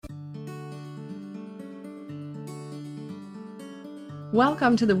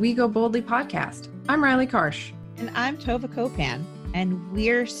Welcome to the We Go Boldly podcast. I'm Riley Karsh. And I'm Tova Kopan, and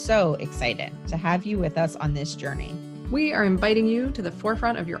we're so excited to have you with us on this journey. We are inviting you to the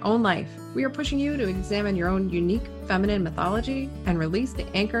forefront of your own life. We are pushing you to examine your own unique feminine mythology and release the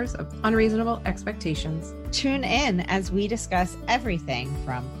anchors of unreasonable expectations. Tune in as we discuss everything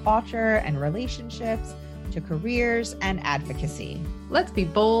from culture and relationships to careers and advocacy. Let's be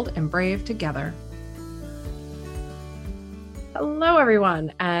bold and brave together. Hello,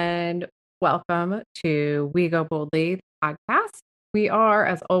 everyone, and welcome to We Go Boldly podcast. We are,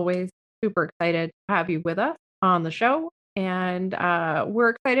 as always, super excited to have you with us on the show, and we're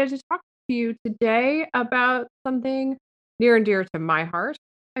excited to talk to you today about something near and dear to my heart.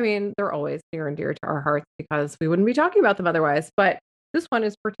 I mean, they're always near and dear to our hearts because we wouldn't be talking about them otherwise, but this one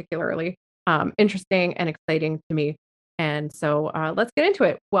is particularly interesting and exciting to me. And so let's get into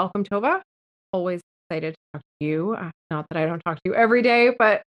it. Welcome, Tova. Always excited to talk to you. Not that I don't talk to you every day,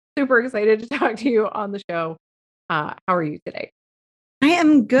 but super excited to talk to you on the show. How are you today? I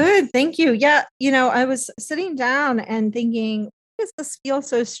am good. Thank you. Yeah. I was sitting down and thinking, why does this feel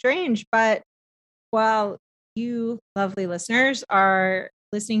so strange? But while you lovely listeners are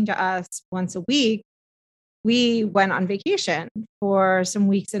listening to us once a week, we went on vacation for some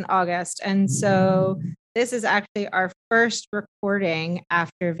weeks in August. And so this is actually our first recording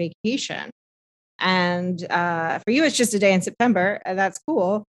after vacation. And for you, it's just a day in September, and that's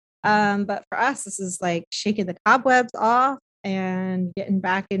cool. But for us, this is like shaking the cobwebs off and getting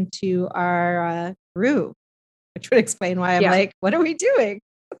back into our groove, which would explain why I'm like, what are we doing?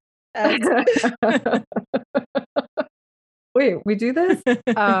 Wait, we do this?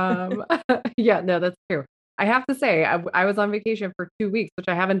 Yeah, no, that's true. I have to say, I was on vacation for 2 weeks, which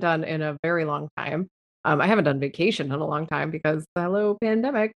I haven't done in a very long time. I haven't done vacation in a long time because hello,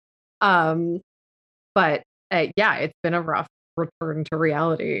 pandemic. But yeah, it's been a rough return to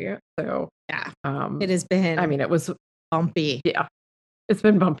reality. So yeah, it has been. I mean, it was bumpy. Yeah, it's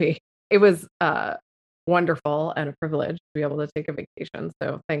been bumpy. It was wonderful and a privilege to be able to take a vacation.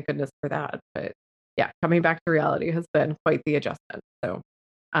 So thank goodness for that. But yeah, coming back to reality has been quite the adjustment. So,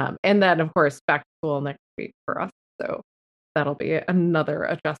 and then of course back to school next week for us. So that'll be another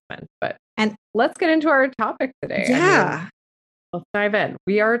adjustment. And let's get into our topic today. Yeah, I mean, let's dive in.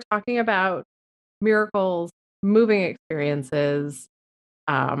 We are talking about miracles, moving experiences,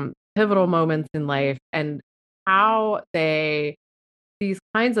 pivotal moments in life, and how these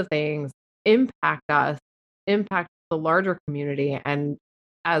kinds of things impact us, impact the larger community. And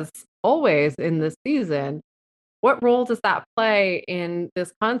as always in this season, what role does that play in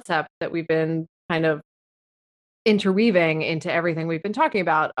this concept that we've been kind of interweaving into everything we've been talking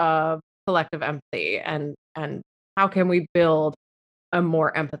about of collective empathy, and how can we build a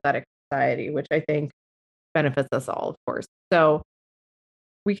more empathetic society, which I think benefits us all, of course. So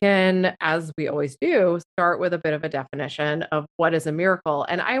we can, as we always do, start with a bit of a definition of what is a miracle.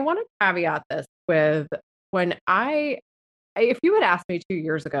 And I want to caveat this with if you had asked me 2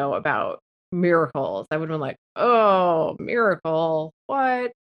 years ago about miracles, I would have been like, oh, miracle,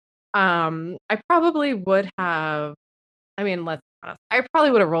 what? I probably would have, I mean, let's be honest, I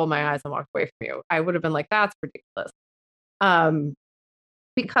probably would have rolled my eyes and walked away from you. I would have been like, that's ridiculous.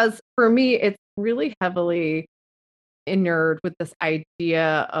 Because for me, it's really heavily inured with this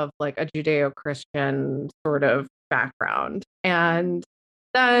idea of like a Judeo-Christian sort of background. And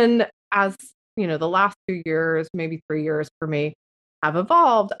then as, the last 2 years, maybe 3 years for me have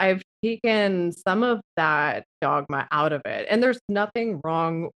evolved, I've taken some of that dogma out of it. And there's nothing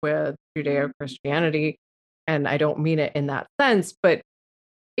wrong with Judeo-Christianity, and I don't mean it in that sense, but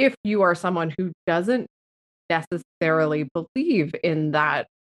if you are someone who doesn't necessarily believe in that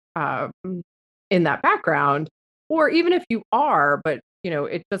background, or even if you are, but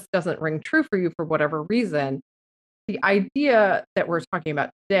it just doesn't ring true for you for whatever reason, the idea that we're talking about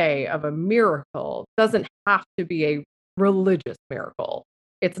today of a miracle doesn't have to be a religious miracle.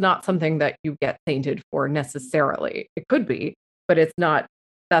 It's not something that you get sainted for necessarily. It could be, but that's not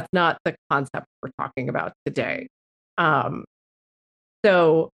the concept we're talking about today.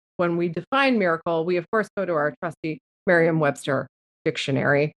 So when we define miracle, we of course go to our trusty Merriam-Webster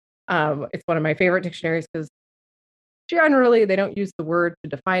dictionary. It's one of my favorite dictionaries because generally they don't use the word to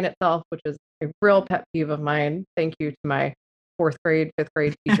define itself, which is a real pet peeve of mine. Thank you to my 4th grade, 5th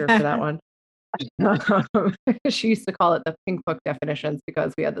grade teacher for that one. She used to call it the pink book definitions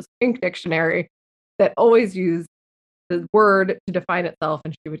because we had this pink dictionary that always used the word to define itself,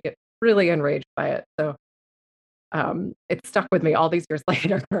 and she would get really enraged by it. So it stuck with me all these years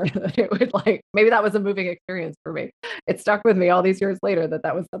later. It would maybe that was a moving experience for me. It stuck with me all these years later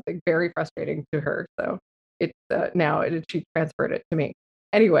that was something very frustrating to her. So she transferred it to me.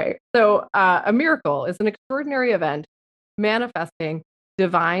 Anyway, so a miracle is an extraordinary event manifesting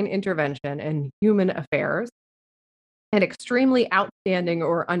divine intervention in human affairs, an extremely outstanding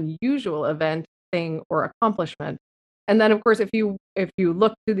or unusual event, thing, or accomplishment. And then, of course, if you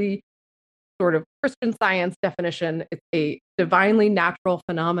look to the sort of Christian Science definition, it's a divinely natural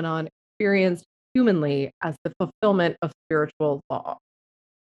phenomenon experienced humanly as the fulfillment of spiritual law.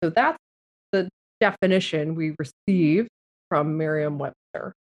 So that's the definition we received from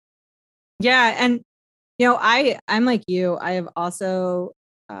Merriam-Webster. Yeah, and I'm like you. I have also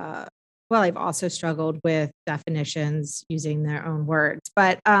I've also struggled with definitions using their own words,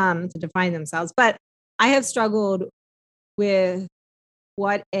 but to define themselves. But I have struggled with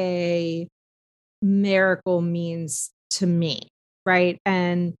what a miracle means to me, right?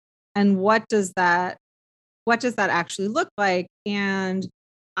 And what does that actually look like? And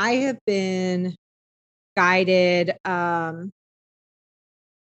I have been guided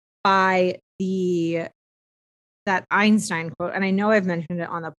by that Einstein quote, and I know I've mentioned it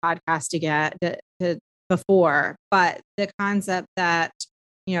on the podcast again before, but the concept that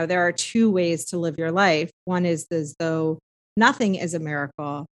there are two ways to live your life. One is as though nothing is a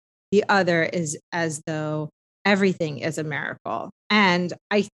miracle. The other is as though everything is a miracle. And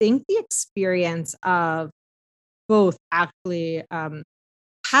I think the experience of both actually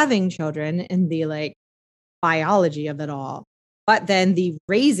having children and the biology of it all, but then the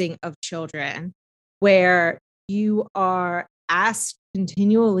raising of children where you are asked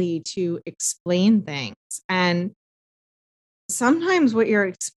continually to explain things. And sometimes what you're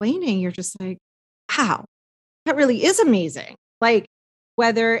explaining, you're just like, wow, that really is amazing. Like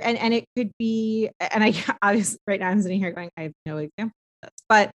whether, and it could be, and I obviously right now I'm sitting here going, I have no example of this,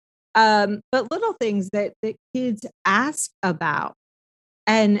 but little things that kids ask about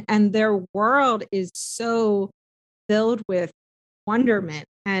and their world is so filled with wonderment.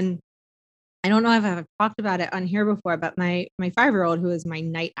 And I don't know if I've talked about it on here before, but my 5-year-old, who is my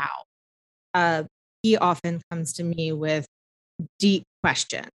night owl, he often comes to me with deep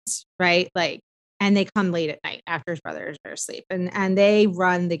questions, right? And they come late at night after his brothers are asleep, and they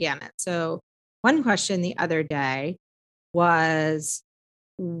run the gamut. So one question the other day was,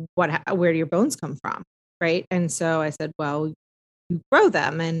 where do your bones come from? Right. And so I said, well, you grow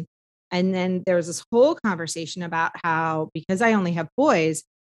them. And then there was this whole conversation about how, because I only have boys,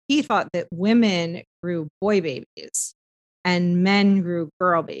 he thought that women grew boy babies and men grew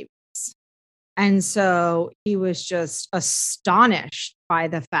girl babies. And so he was just astonished by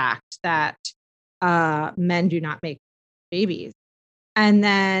the fact that men do not make babies. And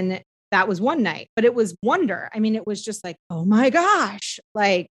then that was one night, but it was wonder. I mean, it was just like, oh my gosh,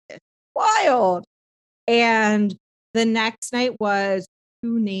 it's wild. And the next night was,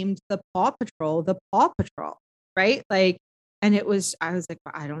 who named the Paw Patrol the Paw Patrol, right? And I was like,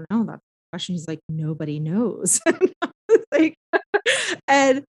 well, I don't know. That's the question. He's like, nobody knows. But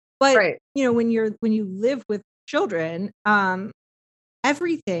Right. when you live with children,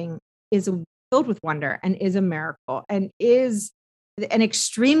 everything is filled with wonder and is a miracle and is an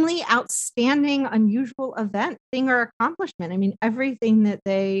extremely outstanding, unusual event, thing, or accomplishment. I mean, everything that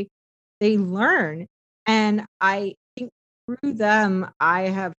they learn. And I think through them, I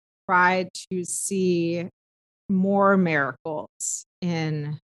have tried to see more miracles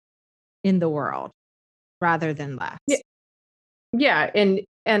in the world rather than less. Yeah.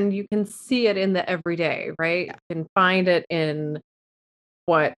 And you can see it in the everyday, right? Yeah. You can find it in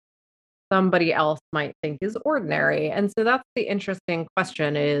what somebody else might think is ordinary. And so that's the interesting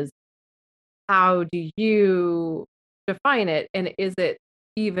question, is how do you define it? And is it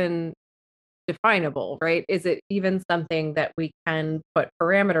even definable, right? Is it even something that we can put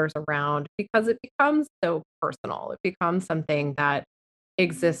parameters around? Because it becomes so personal. It becomes something that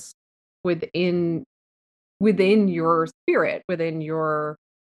exists within your spirit, within your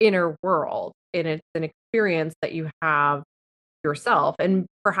inner world. And it's an experience that you have yourself, and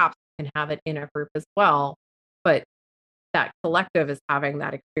perhaps you can have it in a group as well. But that collective is having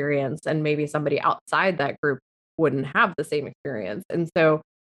that experience, and maybe somebody outside that group wouldn't have the same experience. And so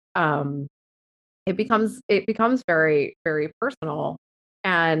it becomes very, very personal,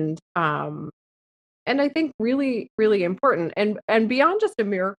 and I think really, really important. And beyond just a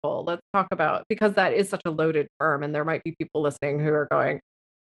miracle, let's talk about, because that is such a loaded term, and there might be people listening who are going,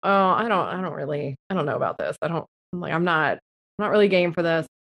 oh, I don't know about this. I'm not really game for this.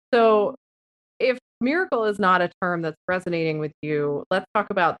 So if miracle is not a term that's resonating with you, let's talk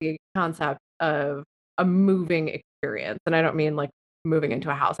about the concept of a moving experience. And I don't mean like moving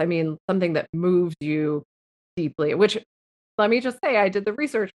into a house. I mean something that moves you deeply, which, let me just say, I did the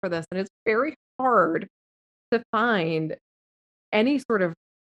research for this, and it's very hard to find any sort of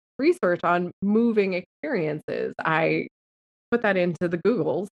research on moving experiences. I put that into the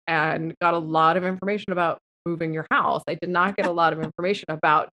Googles and got a lot of information about moving your house. I did not get a lot of information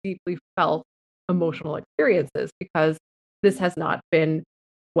about deeply felt emotional experiences because this has not been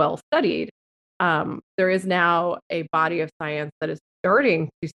well studied. There is now a body of science that is starting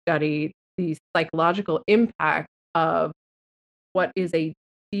to study the psychological impact of what is a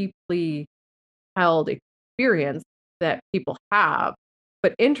deeply held experience that people have.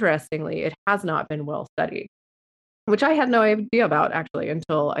 But interestingly, it has not been well studied, which I had no idea about actually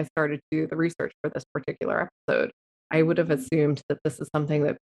until I started to do the research for this particular episode. I would have assumed that this is something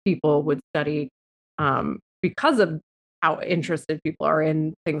that people would study because of how interested people are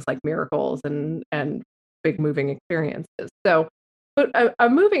in things like miracles and big moving experiences. So, but a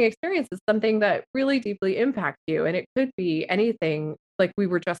moving experience is something that really deeply impacts you, and it could be anything like we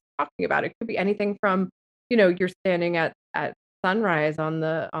were just talking about. It could be anything from, you're standing at sunrise on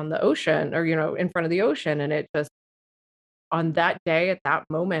the ocean, or in front of the ocean, and it just on that day at that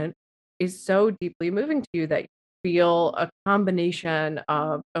moment is so deeply moving to you that you feel a combination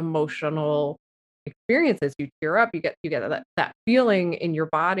of emotional experiences. You tear up, you get that feeling in your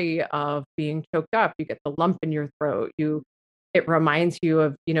body of being choked up, you get the lump in your throat, it reminds you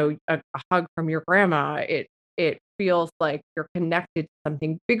of a hug from your grandma. It feels like you're connected to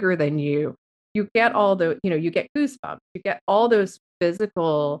something bigger than you. You get all the you get goosebumps, you get all those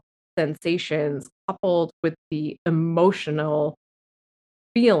physical sensations coupled with the emotional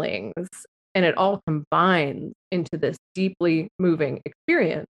feelings, and it all combines into this deeply moving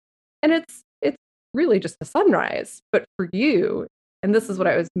experience. And it's really just a sunrise, but for you, and this is what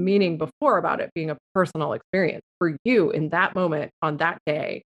I was meaning before about it being a personal experience, for you in that moment on that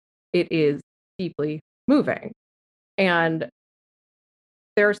day, it is deeply moving. And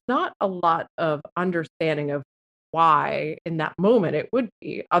there's not a lot of understanding of why in that moment it would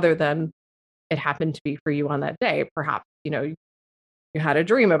be, other than it happened to be for you on that day. Perhaps, you had a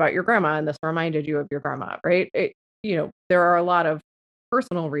dream about your grandma and this reminded you of your grandma, right? There are a lot of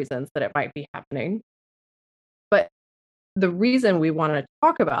personal reasons that it might be happening. But the reason we want to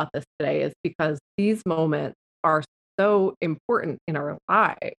talk about this today is because these moments are so important in our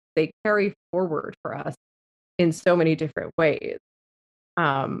lives. They carry forward for us in so many different ways.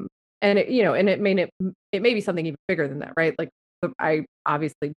 And it may be something even bigger than that, right? Like I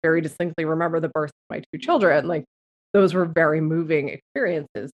obviously very distinctly remember the birth of my two children. Like those were very moving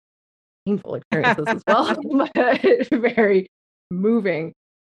experiences, painful experiences as well, but very moving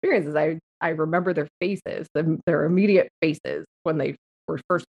experiences. I remember their faces, their immediate faces when they were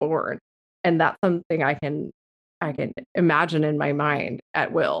first born, and that's something I can imagine in my mind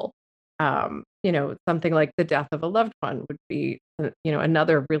at will. Something like the death of a loved one would be,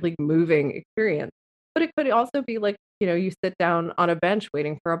 another really moving experience. But it could also be like, you sit down on a bench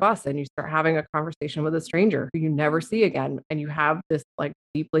waiting for a bus and you start having a conversation with a stranger who you never see again. And you have this like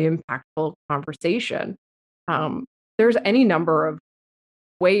deeply impactful conversation. There's any number of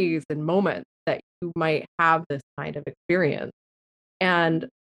ways and moments that you might have this kind of experience. And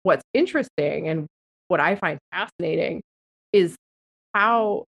what's interesting and what I find fascinating is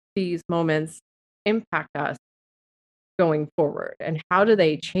how these moments impact us going forward, and how do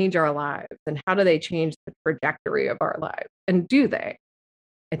they change our lives, and how do they change the trajectory of our lives, and do they?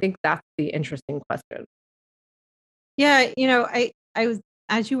 I think that's the interesting question. Yeah, I was,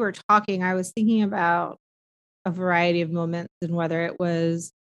 as you were talking, I was thinking about a variety of moments and whether it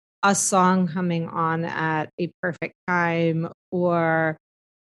was a song coming on at a perfect time, or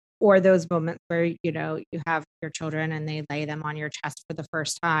those moments where you have your children and they lay them on your chest for the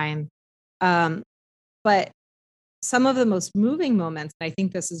first time. But some of the most moving moments, and I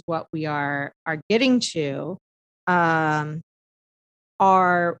think this is what we are getting to, are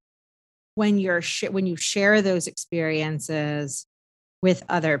when when you share those experiences with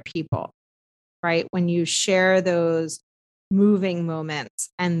other people, right? When you share those moving moments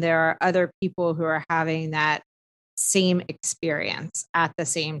and there are other people who are having that same experience at the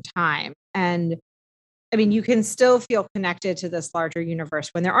same time. And I mean, you can still feel connected to this larger universe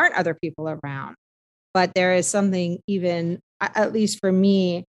when there aren't other people around, but there is something, even at least for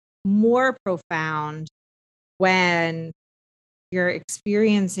me, more profound when you're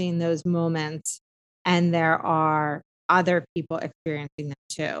experiencing those moments and there are other people experiencing them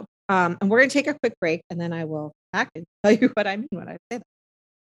too. And we're going to take a quick break and then I will back and tell you what I mean when I say that.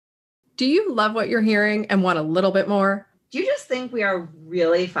 Do you love what you're hearing and want a little bit more? Do you just think we are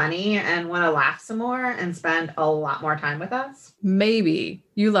really funny and want to laugh some more and spend a lot more time with us? Maybe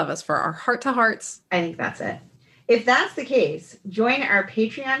you love us for our heart to hearts. I think that's it. If that's the case, join our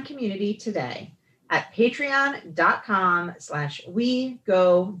Patreon community today at patreon.com/we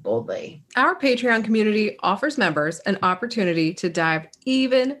go boldly. Our Patreon community offers members an opportunity to dive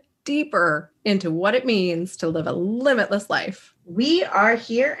even deeper into what it means to live a limitless life. We are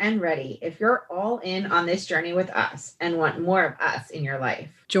here and ready if you're all in on this journey with us and want more of us in your life.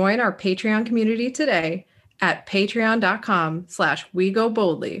 Join our Patreon community today at patreon.com/we go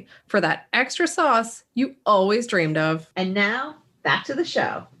boldly for that extra sauce you always dreamed of. And now back to the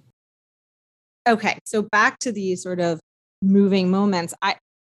show. Okay, so back to these sort of moving moments. I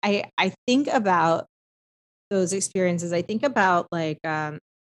think about those experiences. I think about like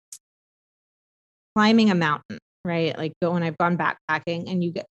climbing a mountain, right? Like when I've gone backpacking and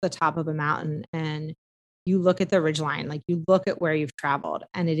you get to the top of a mountain and you look at the ridgeline, like you look at where you've traveled,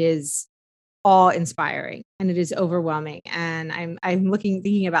 and it is awe-inspiring and it is overwhelming. And I'm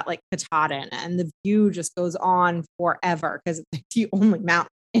thinking about like Katahdin, and the view just goes on forever because it's like the only mountain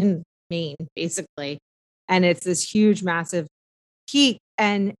in Maine, basically. And it's this huge, massive peak.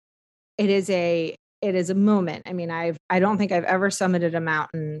 And it is a moment. I mean, I don't think I've ever summited a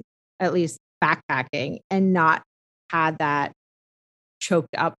mountain, at least backpacking, and not had that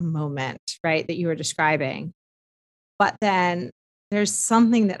choked up moment, right, that you were describing. But then there's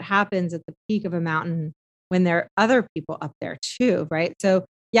something that happens at the peak of a mountain when there are other people up there too, right? So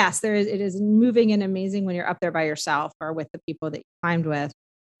yes, it is moving and amazing when you're up there by yourself or with the people that you climbed with.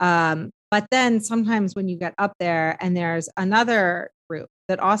 But then sometimes when you get up there and there's another group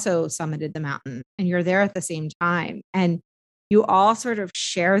that also summited the mountain and you're there at the same time, and you all sort of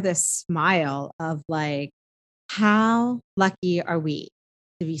share this smile of like, how lucky are we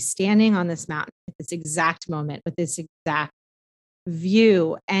to be standing on this mountain at this exact moment with this exact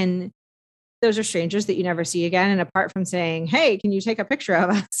view? And those are strangers that you never see again. And apart from saying, hey, can you take a picture of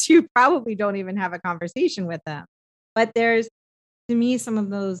us? You probably don't even have a conversation with them. But there's, to me, some of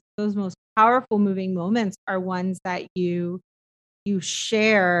those most powerful moving moments are ones that you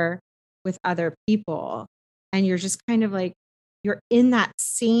share with other people. And you're just kind of like, you're in that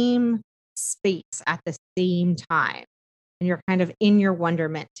same space at the same time. And you're kind of in your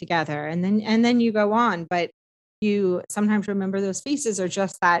wonderment together. And then you go on. But you sometimes remember those faces, or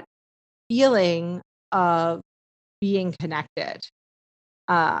just that feeling of being connected.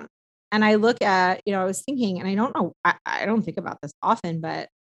 And I look at, I was thinking, and I don't know, I don't think about this often, but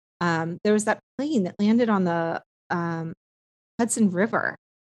there was that plane that landed on the Hudson River.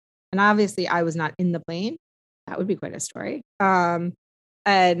 And obviously I was not in the plane. That would be quite a story. And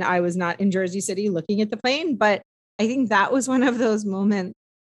I was not in Jersey City looking at the plane, but I think that was one of those moments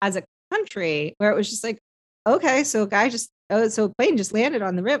as a country where it was just like, okay, so so a plane just landed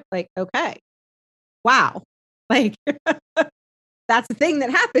on the river. Like, okay, wow. Like, that's the thing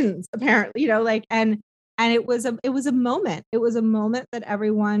that happens apparently, like, and it was a moment. It was a moment that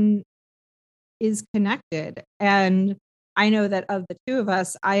everyone is connected. And I know that of the two of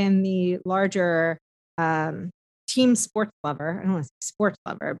us, I am the larger team sports lover. I don't want to say sports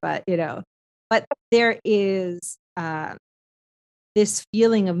lover, but but there is this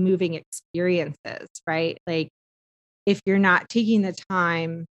feeling of moving experiences, right? Like, if you're not taking the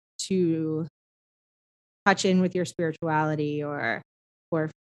time to touch in with your spirituality or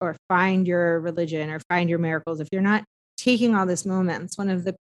find your religion or find your miracles, if you're not taking all this moments, one of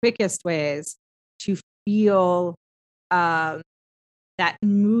the quickest ways to feel that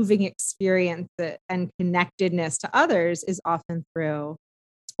moving experience and connectedness to others is often through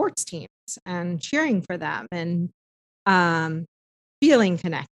sports teams and cheering for them and feeling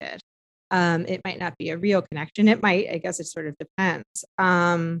connected. It might not be a real connection. It might, I guess it sort of depends.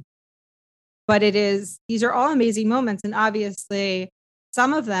 But these are all amazing moments. And obviously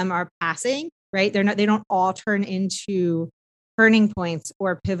some of them are passing, right? They don't all turn into turning points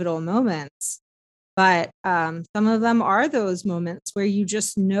or pivotal moments. But some of them are those moments where you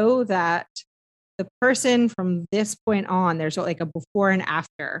just know that the person from this point on, there's like a before and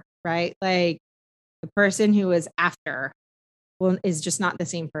after, right? Like, the person who is after is just not the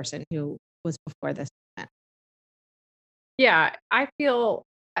same person who was before this moment. Yeah, I feel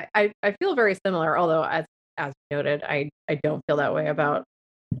very similar, although as noted, I don't feel that way about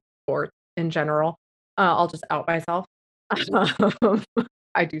sports in general. I'll just out myself.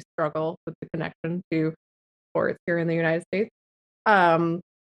 I do struggle with the connection to sports here in the United States.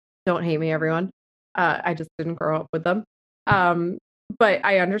 Don't hate me, everyone. I just didn't grow up with them. But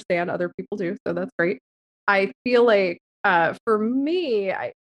I understand other people do, so that's great. I feel like for me,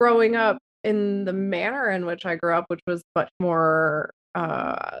 growing up in the manner in which I grew up, which was much more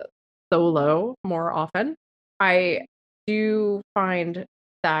solo more often, I do find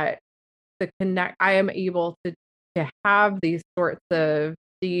that I am able to have these sorts of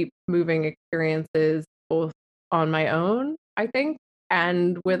deep moving experiences both on my own, I think,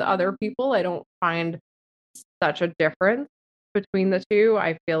 and with other people. I don't find such a difference between the two.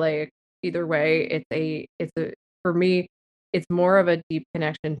 I feel like either way, it's a for me, it's more of a deep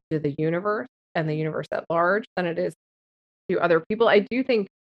connection to the universe and the universe at large than it is to other people. I do think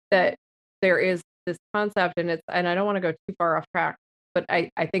that there is this concept, and I don't want to go too far off track, but I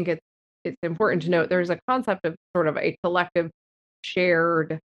think it's important to note there's a concept of sort of a collective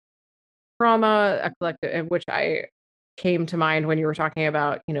shared trauma, a collective, which I came to mind when you were talking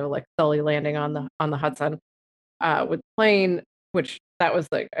about, like Sully landing on the Hudson with the plane, which that was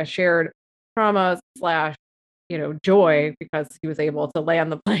like a shared trauma slash, joy because he was able to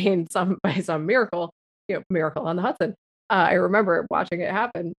land the plane by some miracle, miracle on the Hudson. I remember watching it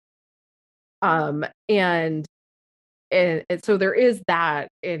happen. Um, and and so there is that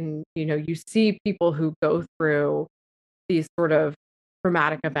in, you see people who go through these sort of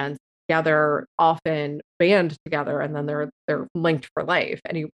traumatic events together, often band together, and then they're linked for life.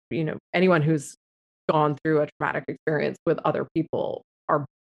 Anyone who's gone through a traumatic experience with other people are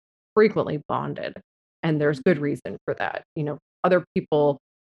frequently bonded, and there's good reason for that. Other people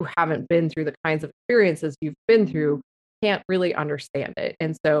who haven't been through the kinds of experiences you've been through can't really understand it,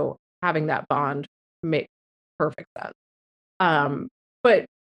 and so having that bond makes perfect sense. But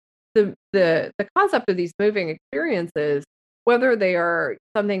the concept of these moving experiences, whether they are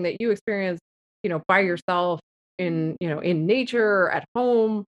something that you experience, by yourself in nature, at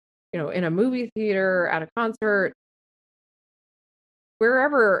home, in a movie theater, at a concert,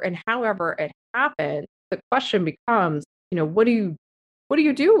 wherever and however it happens, the question becomes, what do you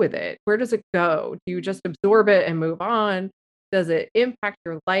do with it? Where does it go? Do you just absorb it and move on? Does it impact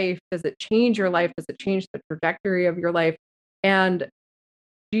your life? Does it change your life? Does it change the trajectory of your life? And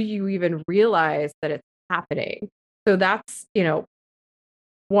do you even realize that it's happening? So that's,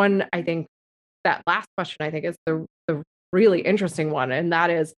 one, I think that last question, I think, is the really interesting one. And that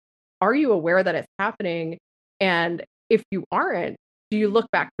is, are you aware that it's happening? And if you aren't, do you look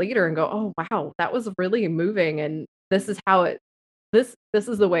back later and go, oh, wow, that was really moving. And this is how this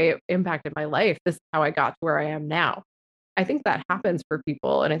is the way it impacted my life. This is how I got to where I am now. I think that happens for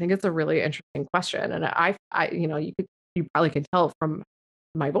people. And I think it's a really interesting question. And you probably can tell from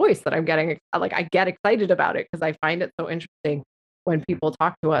my voice that I'm getting like I get excited about it because I find it so interesting when people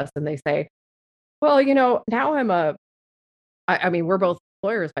talk to us and they say, well, now I mean, we're both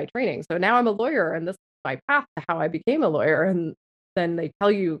lawyers by training. So now I'm a lawyer and this is my path to how I became a lawyer. And then they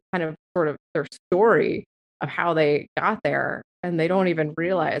tell you kind of sort of their story of how they got there. And they don't even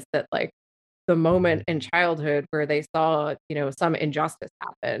realize that like the moment in childhood where they saw, some injustice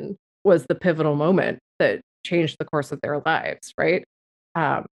happen was the pivotal moment that changed the course of their lives, right?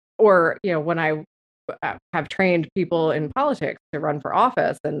 Or, when I have trained people in politics to run for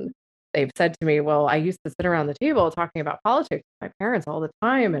office, and they've said to me, well, I used to sit around the table talking about politics with my parents all the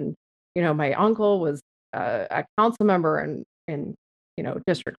time. And, my uncle was a council member in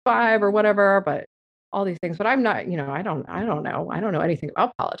District 5 or whatever, but all these things, but I'm not, I don't know anything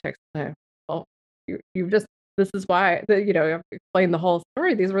about politics. Well, this is why you have to explain the whole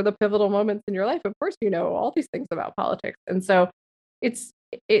story. These were the pivotal moments in your life. Of course, all these things about politics. And so it's,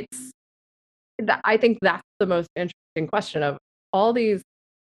 I think that's the most interesting question of all these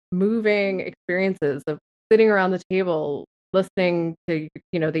moving experiences of sitting around the table, listening to,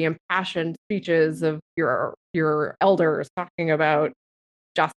 the impassioned speeches of your elders talking about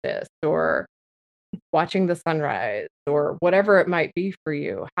justice, or watching the sunrise, or whatever it might be for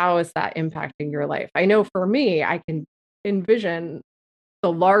you. How is that impacting your life? I know for me, I can envision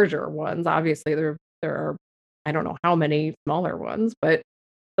the larger ones. Obviously, there are, I don't know how many smaller ones, but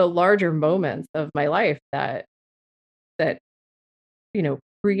the larger moments of my life that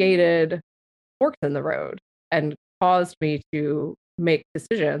created forks in the road and caused me to make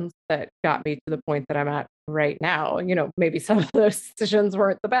decisions that got me to the point that I'm at right now. Maybe some of those decisions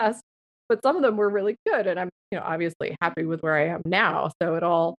weren't the best, but some of them were really good. And I'm, obviously happy with where I am now. So it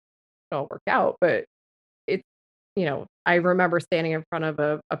all worked out. But it's, I remember standing in front of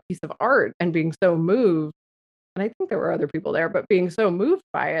a piece of art and being so moved. And I think there were other people there, but being so moved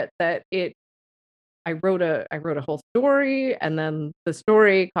by it that I wrote a whole story, and then the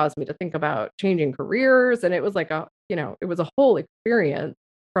story caused me to think about changing careers, and it was like it was a whole experience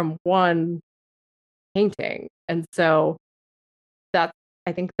from one painting. And so that's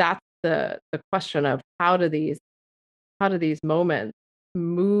I think that's the question of how do these moments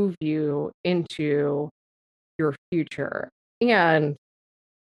move you into your future, and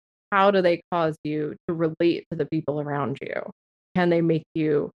how do they cause you to relate to the people around you? Can they make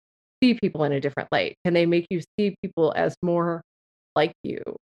you see people in a different light? Can they make you see people as more like you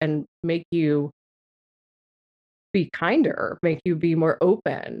and make you be kinder, make you be more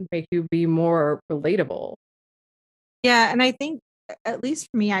open, make you be more relatable. Yeah. And I think, at least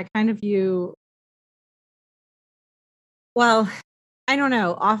for me, I kind of view, well, I don't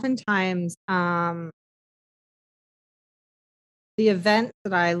know. Oftentimes, the events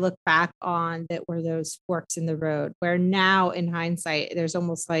that I look back on that were those forks in the road, where now in hindsight, there's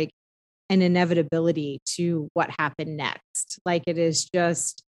almost like an inevitability to what happened next. Like it is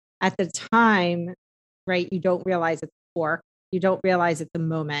just at the time, right? You don't realize it's a fork, you don't realize it's a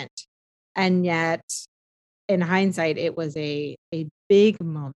moment. And yet, in hindsight, it was a big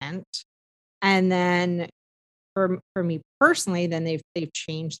moment. And then for me personally, then they've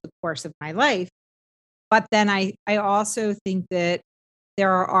changed the course of my life. But then I also think that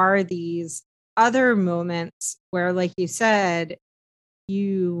there are these other moments where, like you said,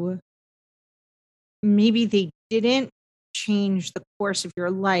 you maybe they didn't change the course of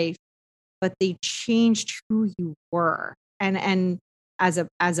your life, but they changed who you were and as a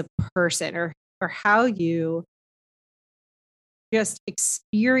person, or how you just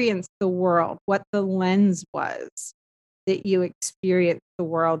experienced the world, what the lens was that you experienced the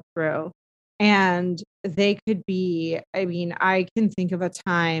world through. And they could be, I mean, I can think of a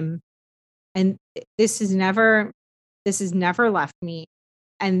time, and this has never left me.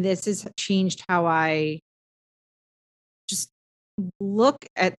 And this has changed how I just look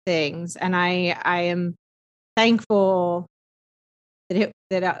at things. And I am thankful that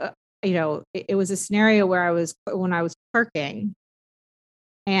it was a scenario where when I was clerking,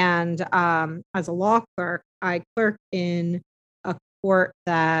 and as a law clerk, I clerked in a court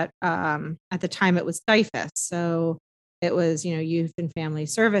that at the time it was DYFS. So it was, Youth and Family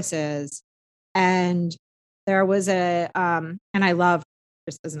Services. And there was and I love,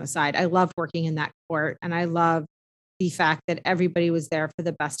 just as an aside, I loved working in that court. And I love the fact that everybody was there for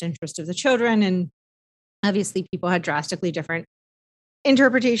the best interest of the children. And obviously people had drastically different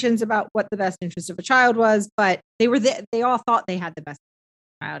interpretations about what the best interest of a child was, but they all thought they had the best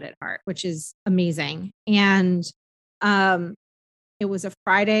child at heart, which is amazing. And it was a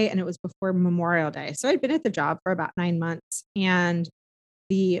Friday and it was before Memorial Day. So I'd been at the job for about 9 months, and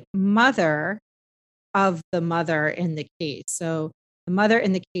the mother of the mother in the case. So the mother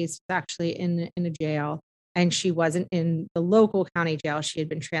in the case was actually in a jail, and she wasn't in the local county jail. She had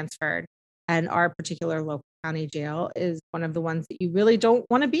been transferred. And our particular local county jail is one of the ones that you really don't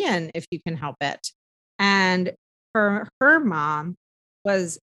want to be in if you can help it. And her mom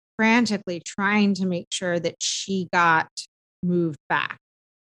was frantically trying to make sure that she got moved back.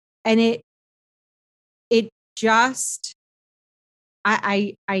 And it just,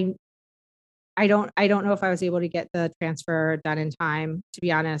 I don't know if I was able to get the transfer done in time. To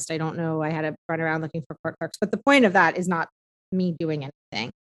be honest, I don't know. I had to run around looking for court clerks, but the point of that is not me doing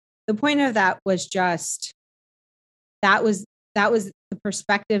anything. The point of that was just, that was the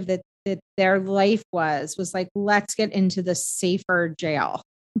perspective that their life was like, let's get into the safer jail.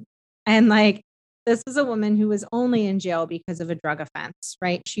 And like, this is a woman who was only in jail because of a drug offense,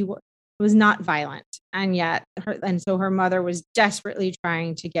 right? She was not violent. And yet so her mother was desperately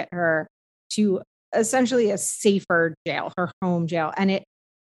trying to get her to essentially a safer jail, her home jail. And it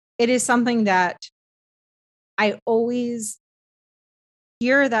is something that I always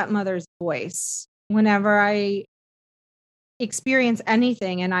hear that mother's voice whenever I experience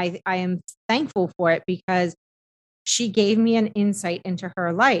anything. And I am thankful for it, because she gave me an insight into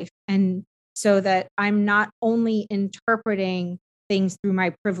her life. And so that I'm not only interpreting things through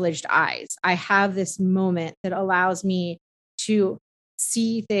my privileged eyes, I have this moment that allows me to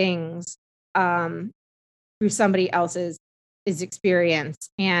see things through somebody else's experience.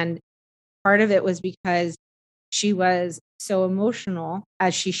 And part of it was because she was so emotional,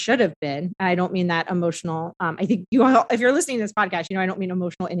 as she should have been. I don't mean that emotional. I think you all, if you're listening to this podcast, I don't mean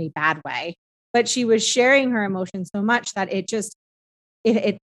emotional in a bad way, but she was sharing her emotions so much that it just,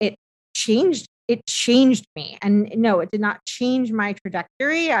 it changed me. And no, it did not change my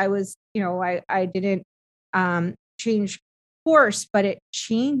trajectory. I was, I didn't change course, but it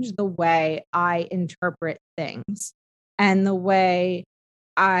changed the way I interpret things, and the way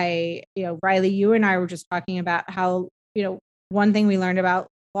Riley, you and I were just talking about how, one thing we learned about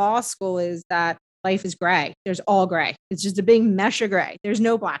law school is that life is gray. There's all gray. It's just a big mesh of gray. There's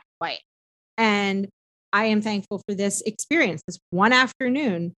no black and white. And I am thankful for this experience, this one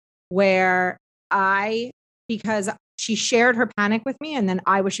afternoon where because she shared her panic with me, and then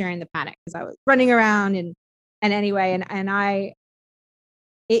I was sharing the panic because I was running around and anyway,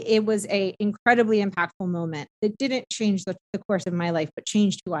 it was a incredibly impactful moment that didn't change the course of my life, but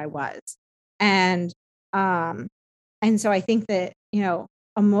changed who I was. And so I think that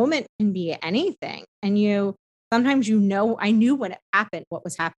a moment can be anything. And sometimes, I knew when it happened, what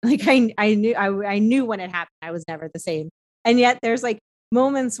was happening. Like I knew when it happened, I was never the same. And yet there's like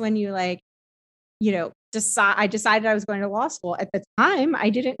moments when you I decided I was going to law school. At the time, I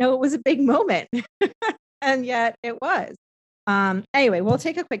didn't know it was a big moment. And yet it was. Anyway, we'll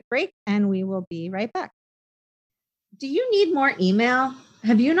take a quick break and we will be right back. Do you need more email?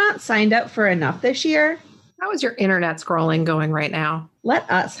 Have you not signed up for enough this year? How is your internet scrolling going right now? Let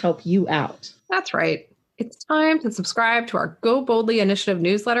us help you out. That's right. It's time to subscribe to our Go Boldly Initiative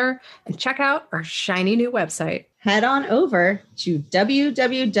newsletter and check out our shiny new website. Head on over to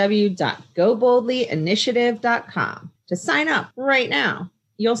www.goboldlyinitiative.com to sign up right now.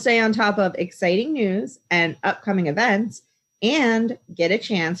 You'll stay on top of exciting news and upcoming events and get a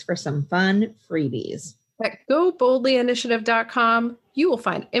chance for some fun freebies. At goboldlyinitiative.com, you will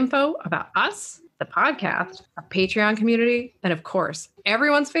find info about us, the podcast, our Patreon community, and of course,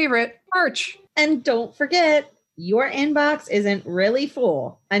 everyone's favorite, merch. And don't forget, your inbox isn't really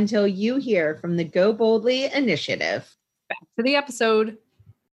full until you hear from the Go Boldly Initiative. Back to the episode.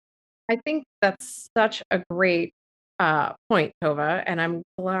 I think that's such a great point, Tova, and I'm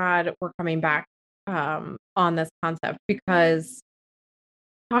glad we're coming back on this concept, because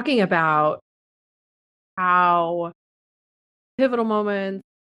talking about how pivotal moments,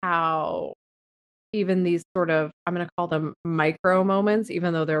 how even these sort of, I'm going to call them micro moments,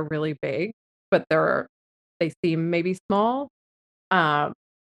 even though they're really big, but they seem maybe small,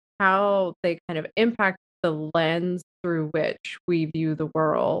 how they kind of impact the lens through which we view the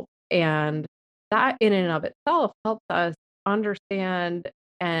world. And that in and of itself helps us understand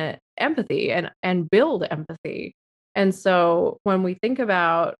empathy and build empathy. And so when we think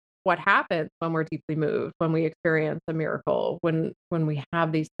about what happens when we're deeply moved, when we experience a miracle, when we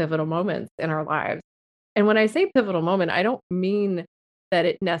have these pivotal moments in our lives. And when I say pivotal moment, I don't mean that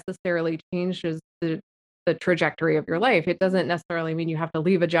it necessarily changes the trajectory of your life. It doesn't necessarily mean you have to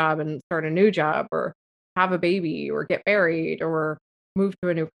leave a job and start a new job, or have a baby, or get married, or move to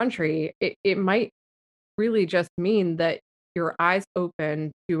a new country. It might really just mean that your eyes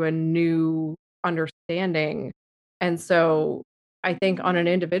open to a new understanding. And so I think on an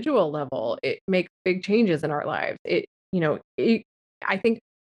individual level, it makes big changes in our lives. I think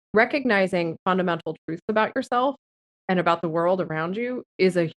recognizing fundamental truths about yourself and about the world around you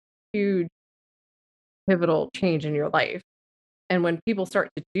is a huge pivotal change in your life. And when people start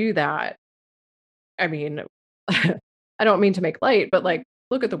to do that, I mean, I don't mean to make light, but like,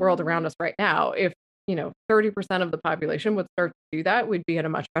 look at the world around us right now. If 30% of the population would start to do that, we'd be in a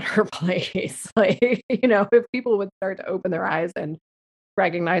much better place. Like, if people would start to open their eyes and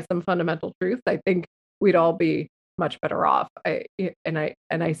recognize some fundamental truths, I think we'd all be much better off. I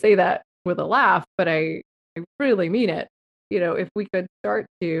say that with a laugh, but I really mean it. If we could start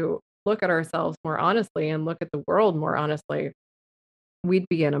to look at ourselves more honestly and look at the world more honestly, we'd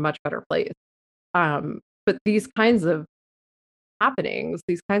be in a much better place. But these kinds of happenings,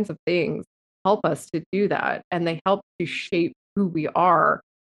 these kinds of things help us to do that. And they help to shape who we are,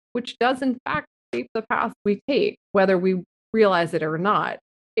 which does in fact shape the path we take, whether we realize it or not.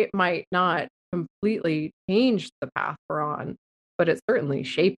 It might not completely change the path we're on, but it certainly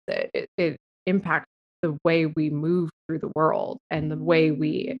shapes it. It impacts the way we move through the world and the way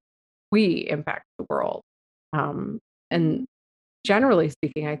we impact the world. And generally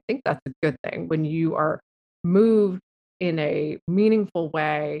speaking, I think that's a good thing when you are moved in a meaningful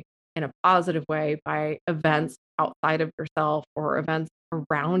way, in a positive way, by events outside of yourself or events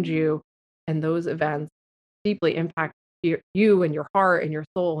around you. And those events deeply impact you and your heart and your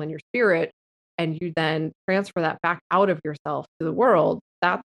soul and your spirit. And you then transfer that back out of yourself to the world.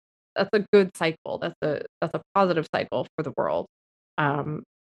 That's a good cycle. That's a positive cycle for the world.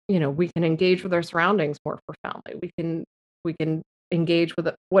 We can engage with our surroundings more profoundly. We can engage with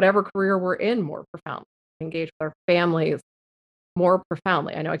whatever career we're in more profoundly. Engage with our families more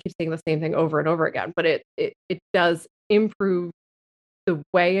profoundly. I know I keep saying the same thing over and over again, but it does improve the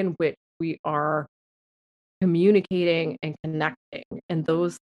way in which we are communicating and connecting. And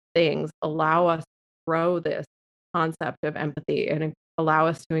those things allow us to grow this concept of empathy and allow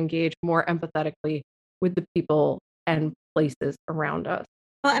us to engage more empathetically with the people and places around us.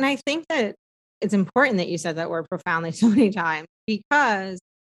 Well, and I think that it's important that you said that word profoundly so many times, because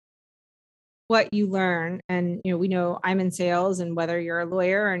what you learn, and we know I'm in sales, and whether you're a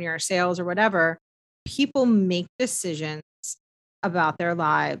lawyer and you're sales or whatever, people make decisions about their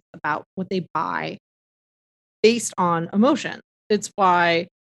lives, about what they buy, based on emotion. It's why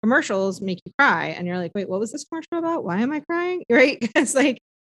commercials make you cry, and you're like, wait, what was this commercial about? Why am I crying? Right? It's like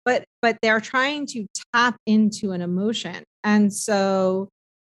but they're trying to tap into an emotion. And so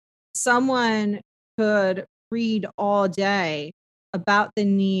someone could read all day about the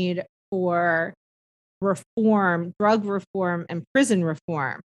need for reform, drug reform, and prison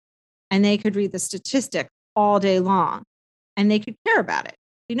reform. And they could read the statistics all day long and they could care about it.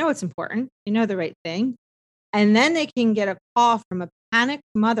 They know it's important, they know the right thing. And then they can get a call from a panicked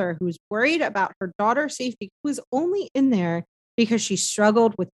mother who's worried about her daughter's safety, who's only in there because she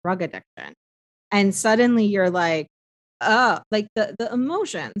struggled with drug addiction. And suddenly you're like, like the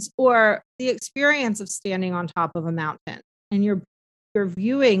emotions or the experience of standing on top of a mountain and you're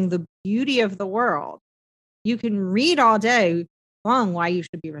viewing the beauty of the world. You can read all day long why you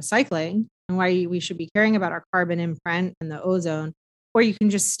should be recycling and why we should be caring about our carbon imprint and the ozone, or you can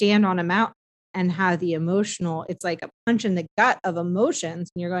just stand on a mountain and have the emotional, it's like a punch in the gut of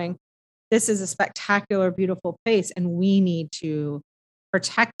emotions. And you're going, this is a spectacular, beautiful place, and we need to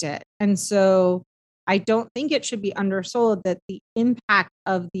protect it. And so I don't think it should be undersold that the impact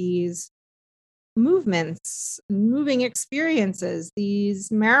of these movements, moving experiences, these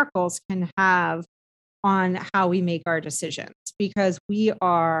miracles can have on how we make our decisions, because we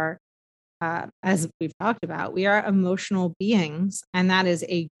are, as we've talked about, we are emotional beings, and that is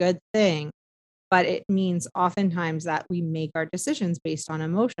a good thing. But it means oftentimes that we make our decisions based on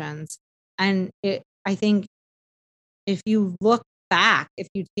emotions. And I think if you look back, if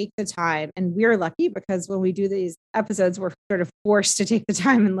you take the time, and we're lucky because when we do these episodes, we're sort of forced to take the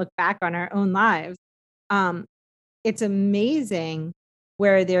time and look back on our own lives. It's amazing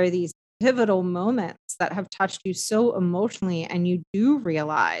where there are these pivotal moments that have touched you so emotionally, and you do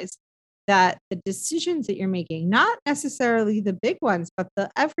realize that the decisions that you're making, not necessarily the big ones, but the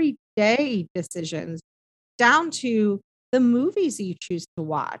everyday decisions, down to the movies that you choose to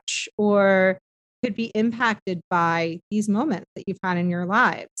watch, or could be impacted by these moments that you've had in your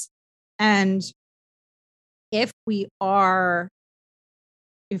lives. And if we are,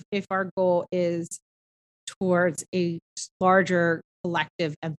 if our goal is towards a larger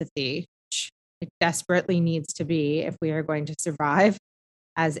collective empathy, which it desperately needs to be if we are going to survive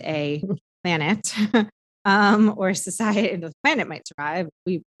as a planet, or society, the planet might survive.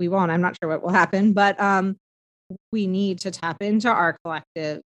 We won't. I'm not sure what will happen, but we need to tap into our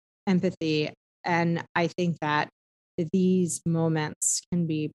collective empathy. And I think that these moments can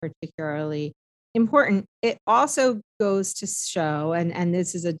be particularly important. It also goes to show, and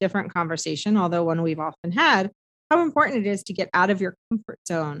this is a different conversation, although one we've often had, how important it is to get out of your comfort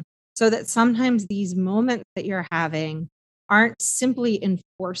zone, so that sometimes these moments that you're having aren't simply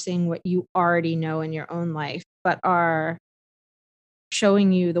enforcing what you already know in your own life, but are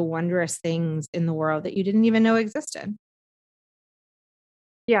showing you the wondrous things in the world that you didn't even know existed.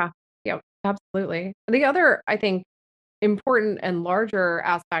 Yeah. Yeah, absolutely. The other, I think, important and larger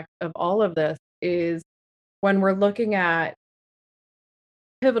aspect of all of this is when we're looking at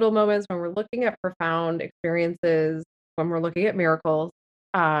pivotal moments, when we're looking at profound experiences, when we're looking at miracles,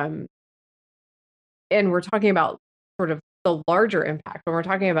 um, and we're talking about sort of the larger impact, when we're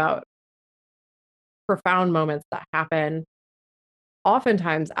talking about profound moments that happen,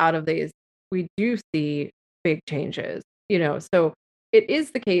 oftentimes out of these, we do see big changes, So it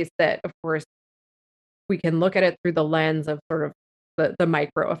is the case that, of course, we can look at it through the lens of sort of the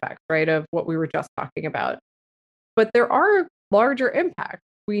micro effects, right, of what we were just talking about. But there are larger impacts.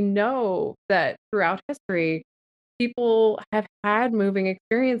 We know that throughout history, people have had moving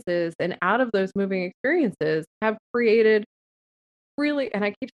experiences, and out of those moving experiences have created really, and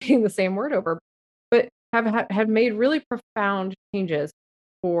I keep saying the same word over, but have made really profound changes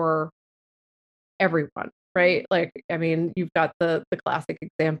for everyone, right? Like, I mean, you've got the classic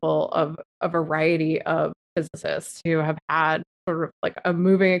example of a variety of physicists who have had sort of like a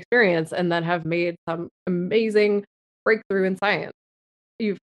moving experience and then have made some amazing breakthrough in science.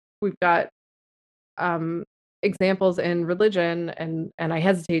 You've We've got examples in religion, and I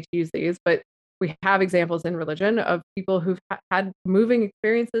hesitate to use these, but we have examples in religion of people who've had moving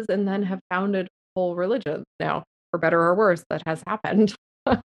experiences and then have founded whole religions. Now, for better or worse, that has happened.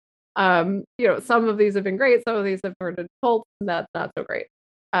 Some of these have been great, some of these have turned into cults, and that's not so great.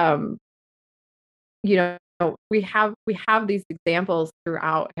 Um, you know, we have these examples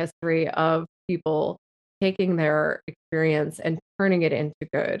throughout history of people taking their experience and turning it into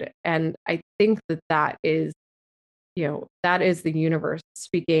good. And I think that is, that is the universe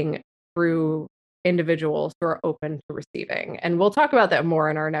speaking through individuals who are open to receiving. And we'll talk about that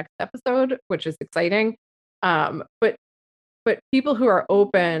more in our next episode, which is exciting. But people who are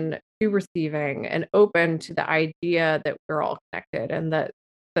open to receiving and open to the idea that we're all connected, and that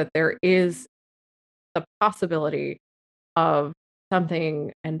there is the possibility of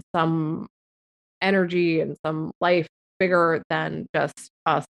something and some energy and some life bigger than just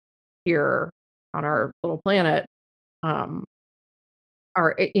us here on our little planet, um,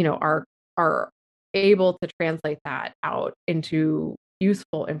 are able to translate that out into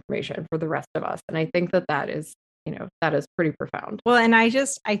useful information for the rest of us. And I think that that is pretty profound. Well, and I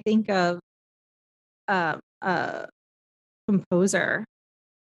think of a composer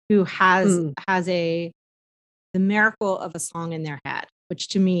who has the miracle of a song in their head, which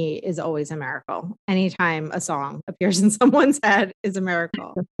to me is always a miracle. Anytime a song appears in someone's head is a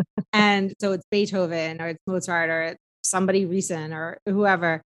miracle. And so it's Beethoven or it's Mozart or it's somebody recent or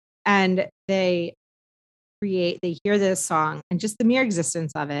whoever. And they hear this song, and just the mere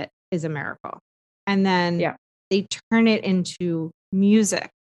existence of it is a miracle. And then they turn it into music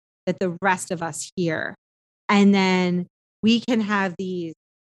that the rest of us hear. And then we can have these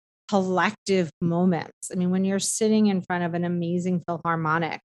collective moments. I mean, when you're sitting in front of an amazing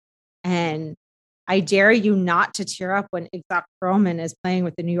philharmonic, and I dare you not to tear up when Itzhak Perlman is playing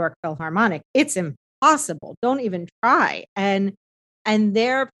with the New York Philharmonic. It's impossible. Don't even try. And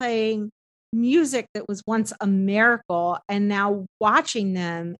they're playing music that was once a miracle, and now watching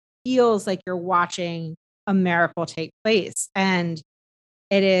them feels like you're watching a miracle take place. And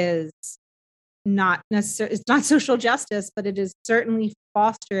it is not necessarily, it's not social justice, but it is certainly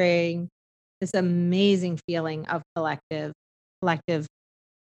fostering this amazing feeling of collective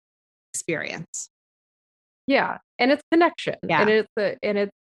experience. Yeah. And it's connection. Yeah. And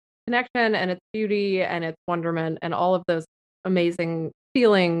it's connection, and it's beauty, and it's wonderment, and all of those amazing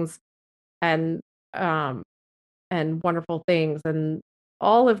feelings and wonderful things. And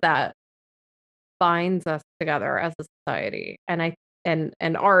all of that binds us together as a society.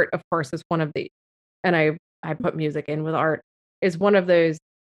 And art, of course, is one of the, and I put music in with art, is one of those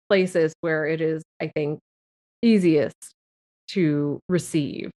places where it is, I think, easiest to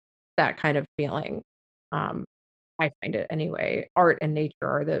receive that kind of feeling. I find it anyway. Art and nature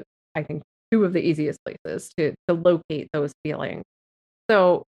are I think, two of the easiest places to locate those feelings.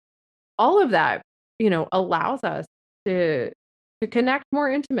 So all of that, allows us to connect more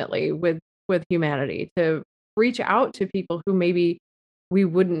intimately with humanity, to reach out to people who maybe we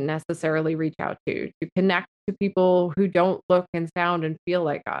wouldn't necessarily reach out to connect to people who don't look and sound and feel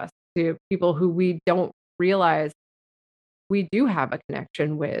like us, to people who we don't realize we do have a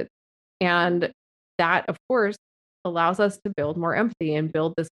connection with. And that, of course, allows us to build more empathy and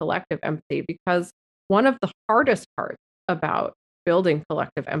build this collective empathy, because one of the hardest parts about building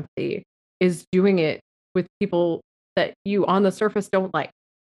collective empathy is doing it with people that you on the surface don't like,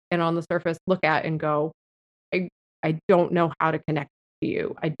 and on the surface look at and go, I don't know how to connect to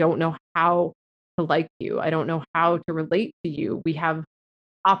you. I don't know how to like you. I don't know how to relate to you. We have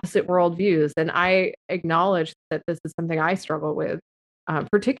opposite worldviews. And I acknowledge that this is something I struggle with,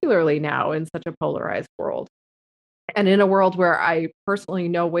 particularly now in such a polarized world. And in a world where I personally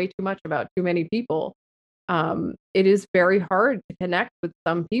know way too much about too many people, it is very hard to connect with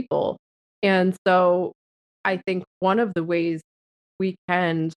some people. And so I think one of the ways we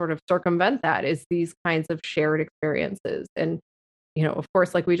can sort of circumvent that is these kinds of shared experiences. And, of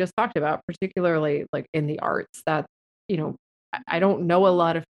course, like we just talked about, particularly like in the arts, that, I don't know a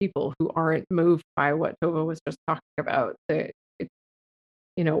lot of people who aren't moved by what Tova was just talking about.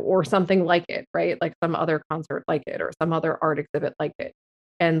 Or something like it, right? Like some other concert like it, or some other art exhibit like it.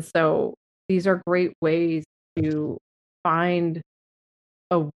 And so these are great ways to find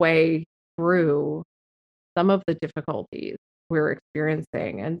a way through some of the difficulties we're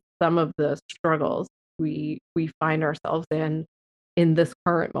experiencing and some of the struggles we find ourselves in this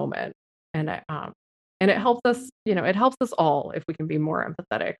current moment. And it helps us, it helps us all if we can be more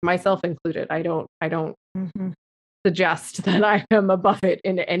empathetic, myself included. I don't Mm-hmm. suggest that I am above it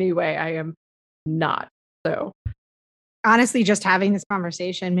in any way. I am not. So Honestly, just having this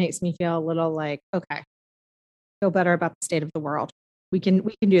conversation makes me feel a little like, okay, feel better about the state of the world. We can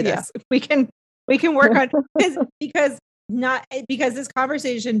do this. Yeah. We can work on because this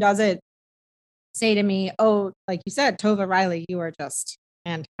conversation doesn't say to me, oh, like you said, Tova Riley, you are just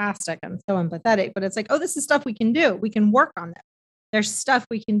fantastic and so empathetic. But it's like, oh, this is stuff we can do. We can work on that. There's stuff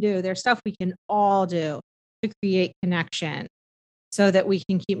we can do. There's stuff we can all do to create connection so that we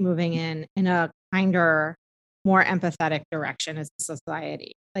can keep moving in a kinder, more empathetic direction as a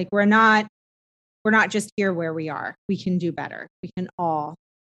society. Like we're not just here where we are. We can do better. We can all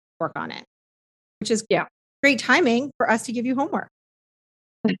work on it, which is great timing for us to give you homework.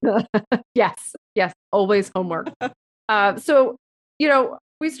 Yes, always homework. So,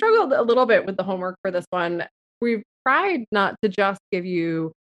 we struggled a little bit with the homework for this one. We've tried not to just give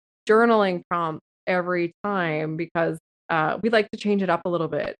you journaling prompts every time, because we like to change it up a little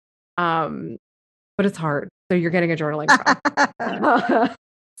bit. But it's hard. So you're getting a journaling prompt.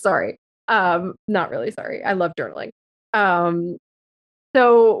 Sorry. Not really sorry. I love journaling.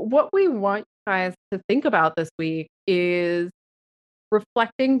 So what we want you guys to think about this week is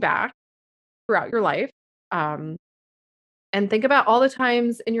reflecting back throughout your life, and think about all the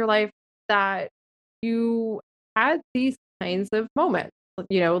times in your life that you had these kinds of moments,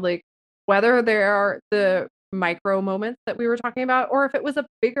 like whether they are the micro moments that we were talking about, or if it was a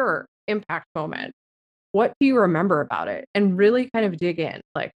bigger impact moment. What do you remember about it? And really kind of dig in.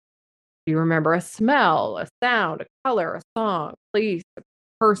 Like, do you remember a smell, a sound, a color, a song, place, a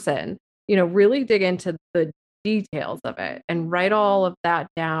person? Really dig into the details of it and write all of that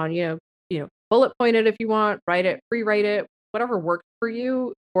down. Bullet point it if you want, write it, rewrite it, whatever works for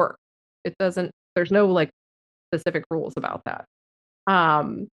you works. There's no like specific rules about that.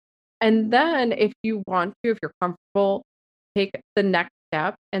 And then if you're comfortable, take the next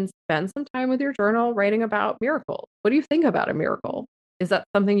step and spend some time with your journal writing about miracles. What do you think about a miracle? Is that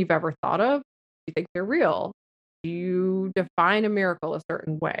something you've ever thought of? Do you think they're real? Do you define a miracle a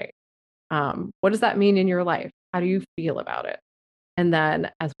certain way? What does that mean in your life? How do you feel about it? And then,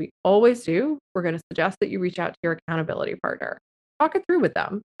 as we always do, we're going to suggest that you reach out to your accountability partner. Talk it through with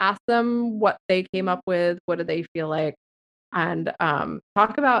them. Ask them what they came up with. What do they feel like? And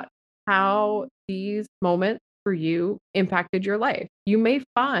talk about how these moments for you impacted your life. You may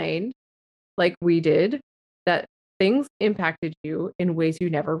find, like we did, that things impacted you in ways you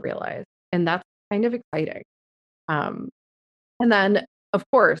never realized. And that's kind of exciting. And then, of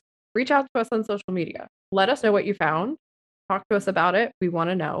course, reach out to us on social media. Let us know what you found. Talk to us about it. We want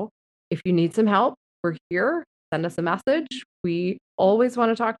to know. If you need some help, we're here. Send us a message. We always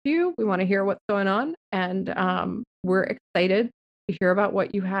want to talk to you. We want to hear what's going on. And we're excited to hear about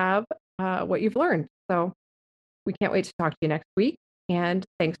what you have, what you've learned. So we can't wait to talk to you next week. And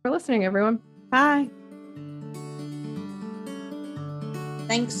thanks for listening, everyone. Bye.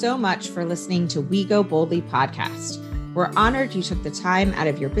 Thanks so much for listening to We Go Boldly podcast. We're honored you took the time out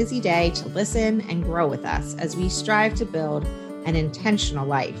of your busy day to listen and grow with us as we strive to build an intentional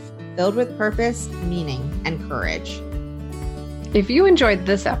life filled with purpose, meaning, and courage. If you enjoyed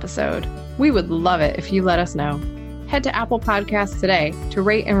this episode, we would love it if you let us know. Head to Apple Podcasts today to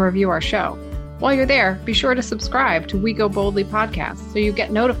rate and review our show. While you're there, be sure to subscribe to We Go Boldly podcast so you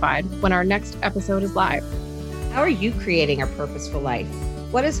get notified when our next episode is live. How are you creating a purposeful life?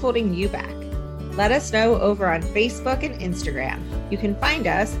 What is holding you back? Let us know over on Facebook and Instagram. You can find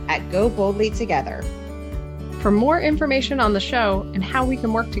us at Go Boldly Together. For more information on the show and how we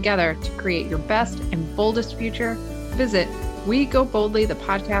can work together to create your best and boldest future, visit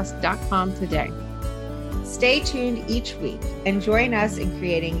wegoboldlythepodcast.com today. Stay tuned each week and join us in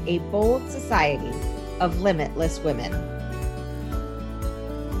creating a bold society of limitless women.